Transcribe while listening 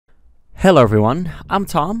Hello everyone, I'm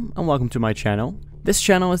Tom and welcome to my channel. This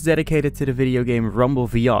channel is dedicated to the video game Rumble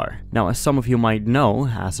VR. Now, as some of you might know,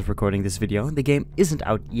 as of recording this video, the game isn't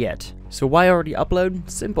out yet. So why already upload?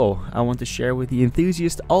 Simple, I want to share with the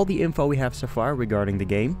enthusiast all the info we have so far regarding the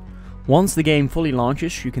game. Once the game fully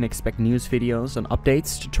launches, you can expect news videos on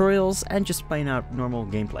updates, tutorials, and just plain out normal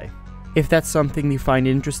gameplay. If that's something you find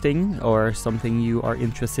interesting or something you are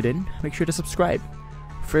interested in, make sure to subscribe.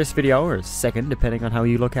 First video, or second, depending on how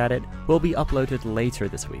you look at it, will be uploaded later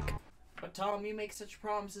this week. But Tom, you make such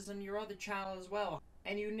promises on your other channel as well,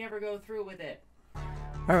 and you never go through with it.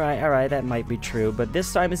 Alright, that might be true, but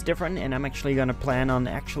this time is different and I'm actually gonna plan on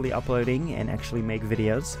actually uploading and actually make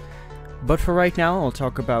videos. But for right now, I'll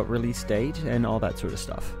talk about release date and all that sort of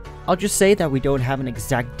stuff. I'll just say that we don't have an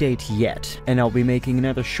exact date yet, and I'll be making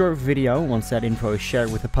another short video once that info is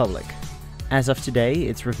shared with the public. As of today,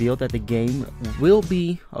 it's revealed that the game will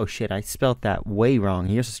be... Oh shit, I spelled that way wrong.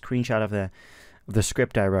 Here's a screenshot of the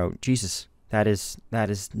script I wrote. Jesus, that is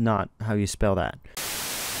not how you spell that.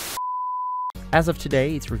 As of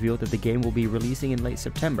today, it's revealed that the game will be releasing in late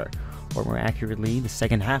September, or more accurately, the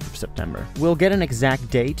second half of September. We'll get an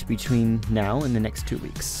exact date between now and the next 2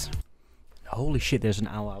 weeks. Holy shit, there's an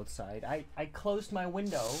owl outside. I closed my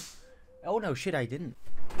window. Oh no, shit, I didn't.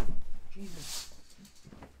 Jesus.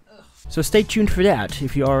 So stay tuned for that.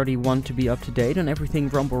 If you already want to be up to date on everything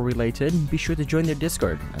Rumble related, be sure to join their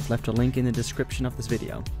Discord. I've left a link in the description of this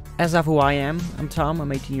video. As of who I am, I'm Tom,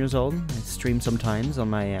 I'm 18 years old. I stream sometimes on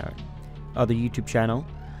my other YouTube channel.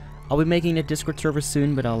 I'll be making a Discord server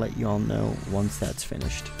soon, but I'll let you all know once that's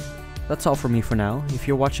finished. That's all from me for now. If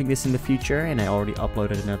you're watching this in the future and I already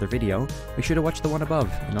uploaded another video, make sure to watch the one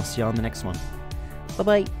above, and I'll see you on the next one. Bye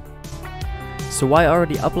bye! So why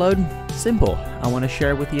already upload? Simple, I want to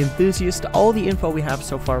share with the enthusiast all the info we have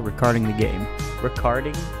so far regarding the game.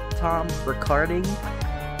 Regarding? Tom? Regarding?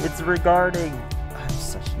 It's regarding. I'm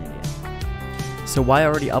such an idiot. So why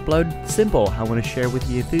already upload? Simple, I want to share with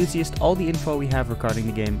the enthusiast all the info we have regarding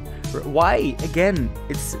the game. Why? Again,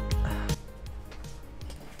 it's...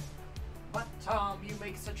 But Tom, you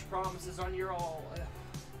make such promises on your all...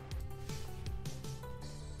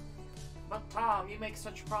 But Tom, you make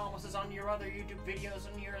such promises on your other YouTube videos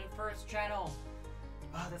on your first channel.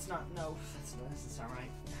 Oh, that's not, no, that's not right.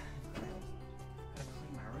 Gotta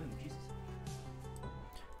clean my room, Jesus.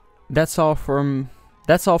 That's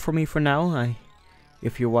all from me for now.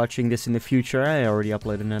 If you're watching this in the future, I already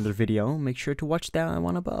uploaded another video. Make sure to watch that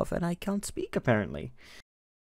one above, and I can't speak apparently.